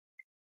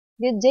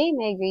Good day,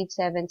 my grade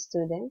 7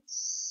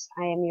 students.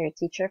 I am your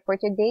teacher for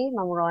today,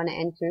 Ma'am Rona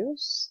N.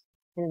 Cruz,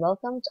 and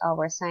welcome to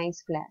our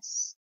science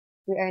class.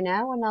 We are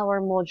now on our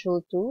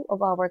module 2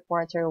 of our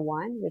quarter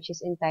 1, which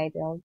is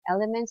entitled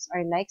Elements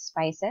Are Like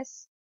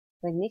Spices.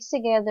 When mixed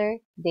together,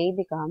 they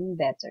become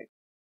better.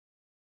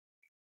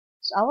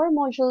 So our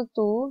module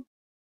 2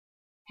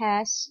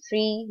 has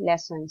 3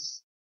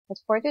 lessons. But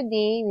for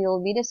today, we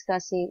will be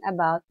discussing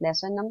about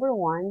lesson number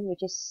 1,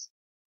 which is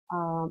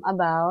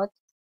about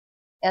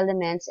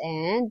elements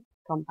and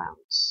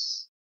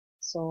compounds.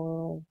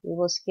 So we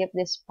will skip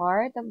this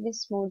part of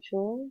this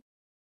module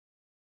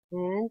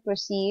and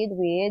proceed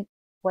with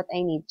what I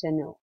need to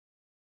know.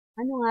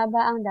 Ano nga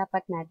ba ang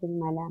dapat nating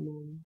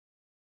malaman?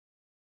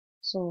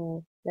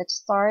 So let's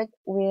start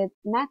with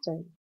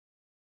matter.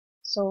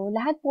 So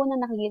lahat po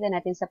na nakikita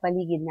natin sa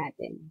paligid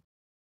natin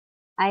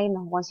ay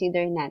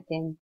makonsider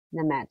natin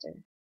na matter.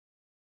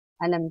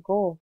 Alam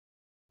ko,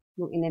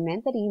 nung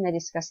elementary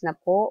na-discuss na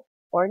po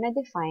or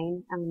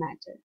na-define ang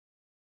matter.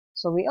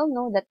 So we all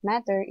know that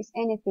matter is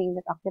anything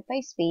that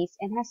occupies space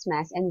and has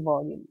mass and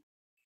volume.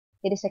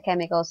 It is a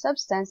chemical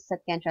substance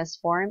that can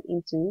transform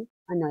into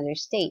another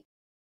state.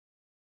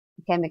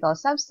 A chemical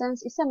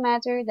substance is a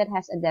matter that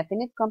has a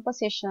definite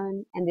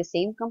composition and the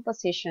same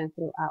composition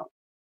throughout.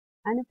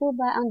 Ano po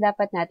ba ang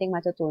dapat nating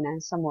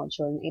matutunan sa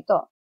module na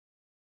ito?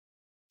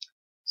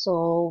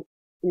 So,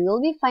 we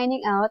will be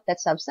finding out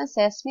that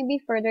substances may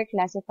be further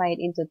classified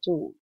into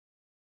two.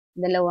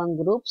 Dalawang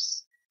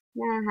groups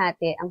na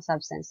hati ang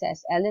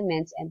substances,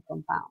 elements, and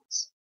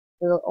compounds.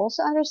 We will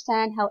also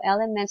understand how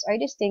elements are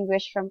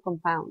distinguished from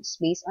compounds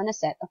based on a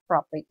set of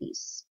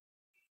properties.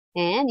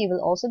 And you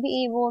will also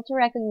be able to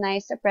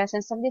recognize the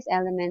presence of these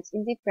elements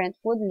in different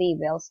food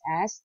labels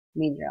as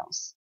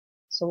minerals.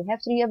 So we have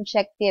 3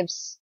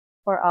 objectives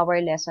for our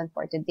lesson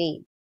for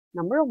today.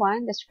 Number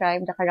 1,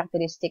 describe the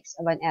characteristics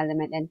of an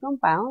element and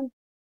compound.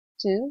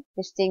 2,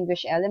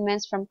 distinguish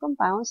elements from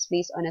compounds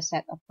based on a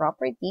set of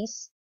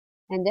properties.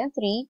 And then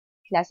 3,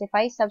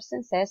 classify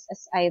substances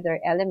as either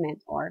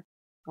element or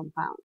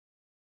compound.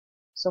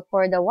 So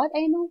for the what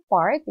I know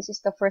part, this is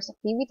the first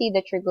activity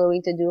that you're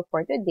going to do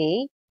for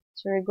today.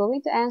 So you're going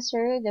to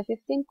answer the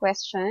 15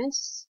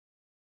 questions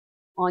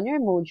on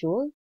your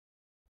module.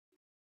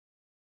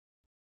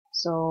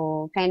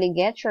 So kindly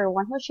get your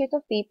 1 whole sheet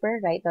of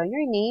paper, write down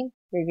your name,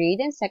 your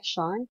grade and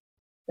section,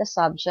 the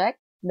subject,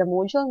 the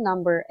module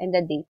number, and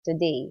the date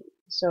today.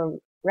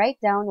 So write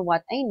down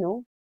what I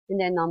know and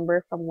the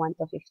number from 1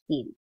 to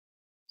 15.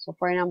 So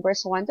for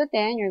numbers 1 to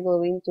 10, you're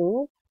going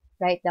to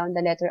write down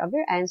the letter of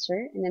your answer.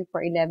 And then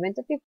for 11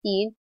 to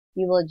 15,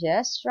 you will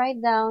just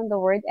write down the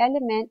word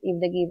element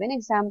if the given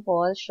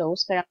example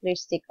shows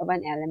characteristic of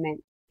an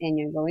element. And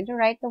you're going to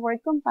write the word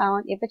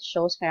compound if it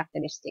shows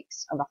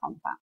characteristics of a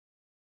compound.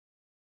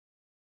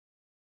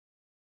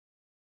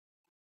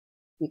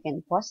 You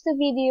can pause the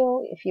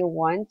video if you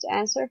want to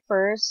answer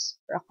first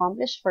or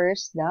accomplish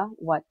first the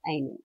what I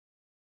know.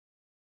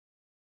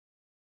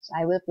 So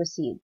I will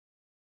proceed.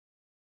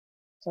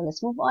 So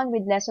let's move on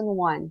with lesson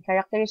 1,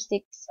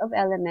 characteristics of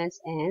elements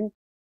and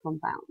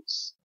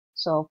compounds.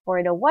 So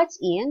for the what's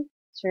in,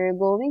 so you're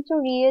going to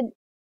read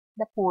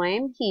the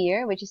poem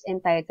here, which is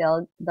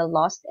entitled The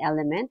Lost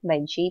Element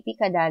by J.P.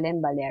 Cadalen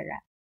Valera.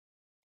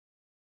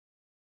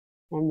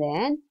 And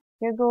then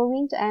you're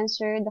going to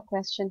answer the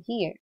question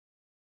here.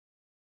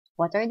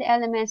 What are the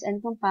elements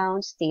and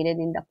compounds stated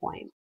in the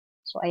poem?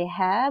 So I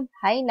have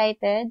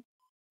highlighted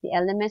the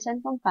elements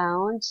and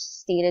compounds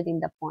stated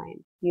in the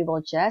poem. You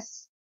will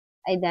just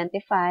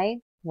identify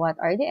what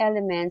are the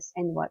elements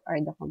and what are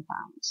the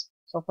compounds.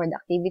 So for the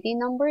activity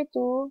number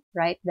 2,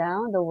 write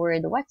down the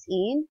word what's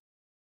in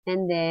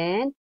and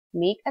then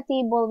make a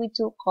table with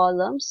 2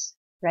 columns.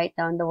 Write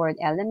down the word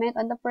element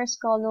on the first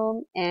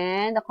column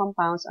and the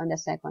compounds on the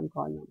second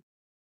column.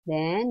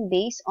 Then,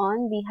 based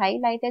on the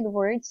highlighted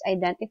words,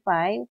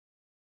 identify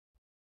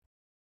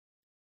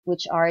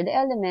which are the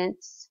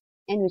elements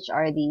and which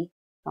are the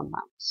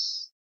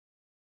compounds.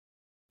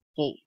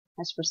 Okay,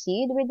 let's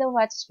proceed with the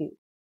what's you.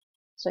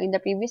 So in the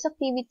previous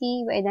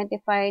activity, we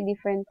identified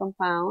different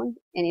compounds,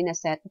 and in a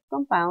set of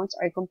compounds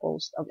are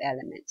composed of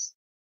elements.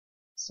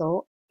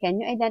 So, can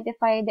you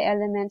identify the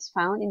elements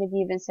found in the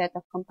given set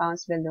of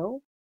compounds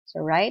below?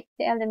 So write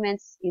the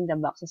elements in the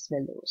boxes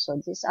below. So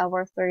this is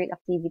our third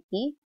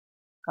activity.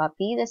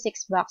 Copy the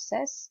 6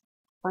 boxes.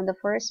 On the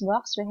first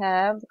box, we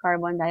have the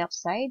carbon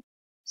dioxide.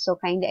 So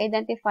kindly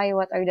identify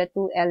what are the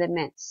 2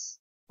 elements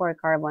for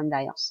carbon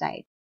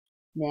dioxide.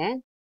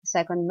 Then, the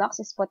second box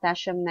is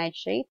potassium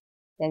nitrate.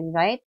 Then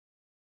write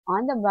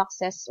on the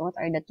boxes what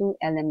are the 2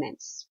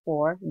 elements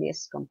for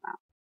this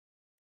compound.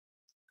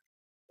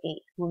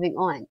 Okay, moving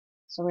on.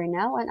 So we're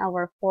now on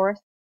our fourth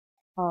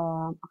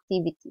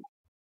activity.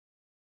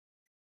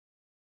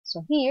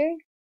 So here,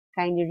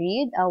 kindly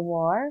read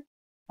our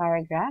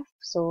paragraph.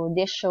 So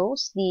this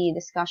shows the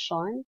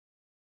discussion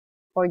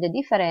or the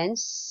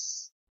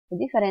differences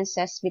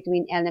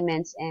between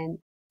elements and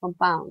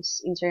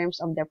compounds in terms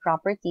of their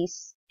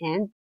properties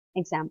and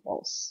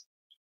examples.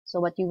 So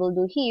what you will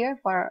do here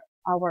for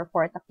our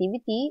fourth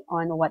activity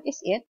on what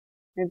is it,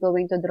 We're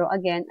going to draw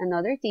again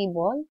another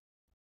table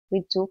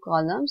with two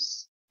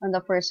columns. On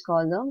the first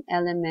column,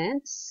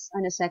 elements.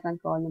 On the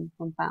second column,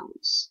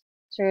 compounds.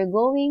 So we're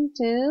going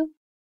to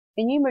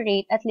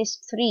enumerate at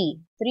least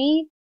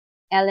three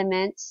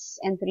elements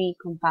and 3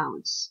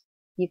 compounds.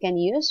 You can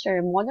use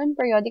your modern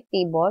periodic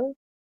table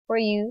for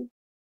you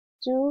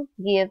to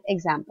give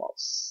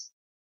examples.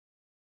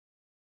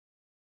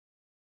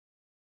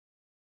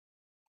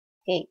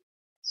 Okay,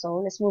 so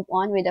let's move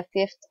on with the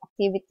 5th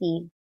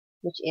activity,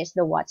 which is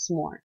the what's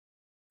more.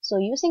 So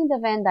using the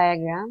Venn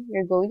diagram,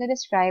 you're going to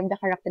describe the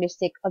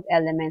characteristic of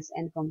elements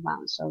and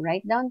compounds. So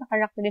write down the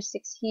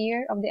characteristics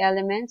here of the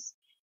elements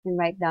and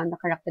write down the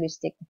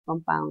characteristic of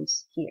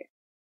compounds here.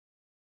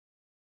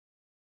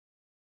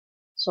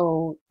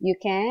 So you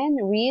can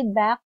read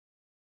back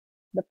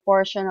the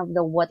portion of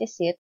the what is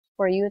it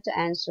for you to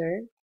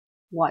answer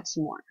what's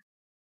more.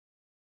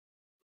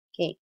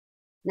 Okay,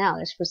 now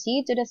let's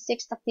proceed to the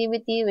 6th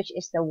activity, which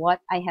is the what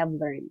I have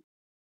learned.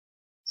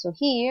 So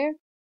here,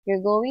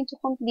 you're going to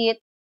complete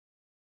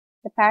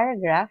the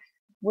paragraph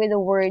with the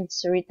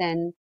words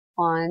written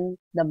on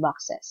the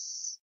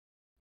boxes.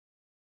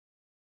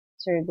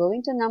 So you're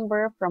going to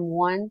number from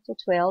 1 to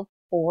 12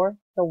 for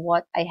the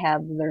what I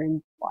have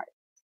learned part.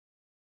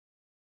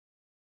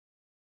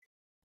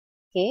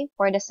 Okay,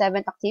 for the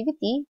 7th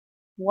activity,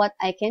 what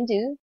I can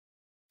do.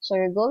 So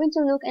you're going to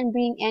look and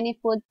bring any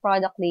food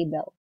product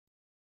label.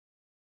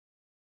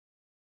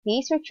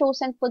 Place your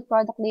chosen food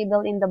product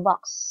label in the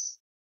box.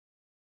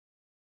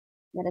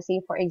 Let us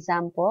say, for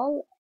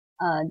example,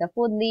 the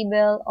food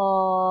label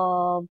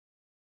of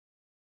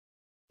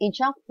a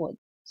junk food.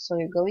 So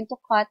you're going to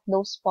cut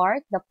those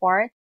the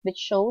part which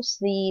shows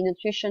the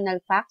nutritional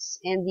facts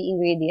and the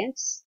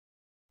ingredients.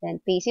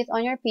 Then paste it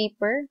on your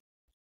paper.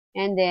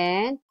 And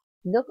then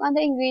look on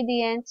the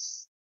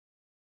ingredients.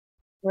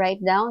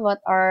 Write down what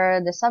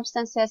are the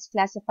substances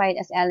classified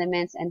as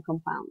elements and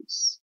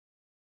compounds.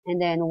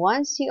 And then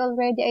once you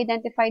already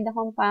identified the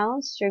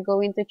compounds, you're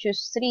going to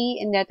choose 3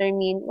 and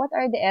determine what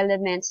are the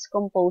elements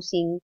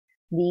composing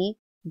the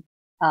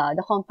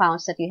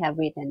compounds that you have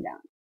written down.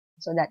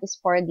 So that is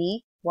for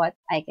the what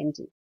I can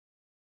do.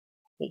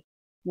 Okay,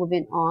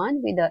 moving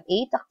on with the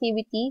 8th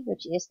activity,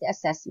 which is the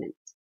assessment.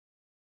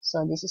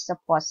 So this is the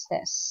post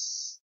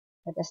test.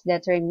 Let us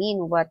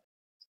determine what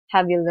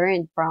have you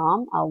learned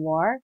from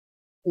our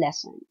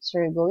lesson. So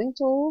you're going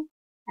to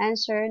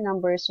answer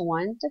numbers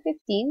 1 to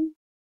 15.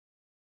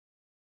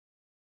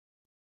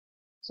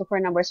 So for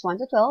numbers 1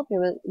 to 12,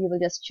 you will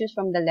just choose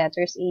from the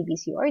letters A, B,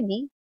 C, or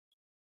D.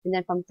 And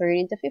then from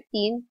 13 to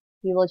 15,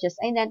 you will just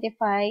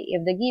identify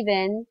if the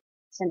given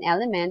is an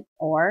element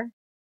or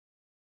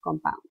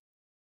compound.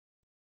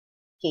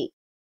 Okay.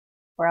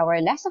 For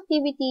our last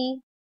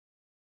activity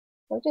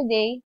for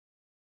today,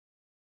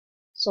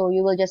 so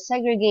you will just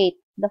segregate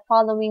the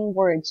following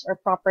words or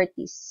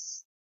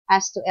properties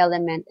as to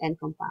element and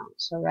compound.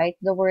 So write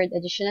the word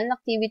additional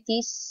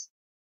activities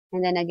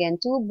and then again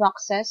 2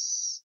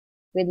 boxes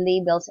with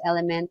labels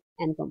element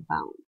and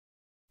compound.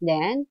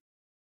 Then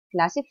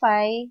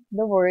classify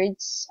the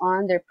words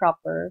on their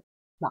proper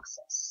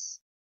boxes.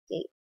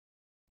 Okay.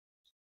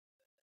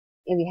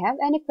 If you have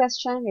any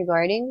question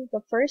regarding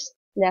the first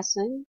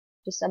lesson,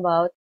 just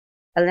about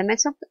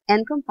elements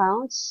and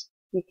compounds,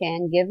 you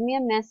can give me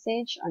a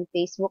message on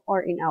Facebook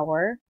or in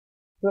our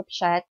group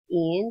chat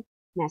in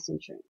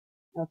Messenger.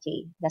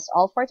 Okay, that's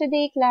all for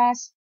today,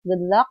 class. Good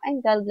luck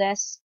and God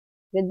bless.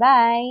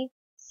 Goodbye.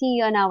 See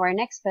you on our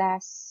next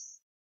class.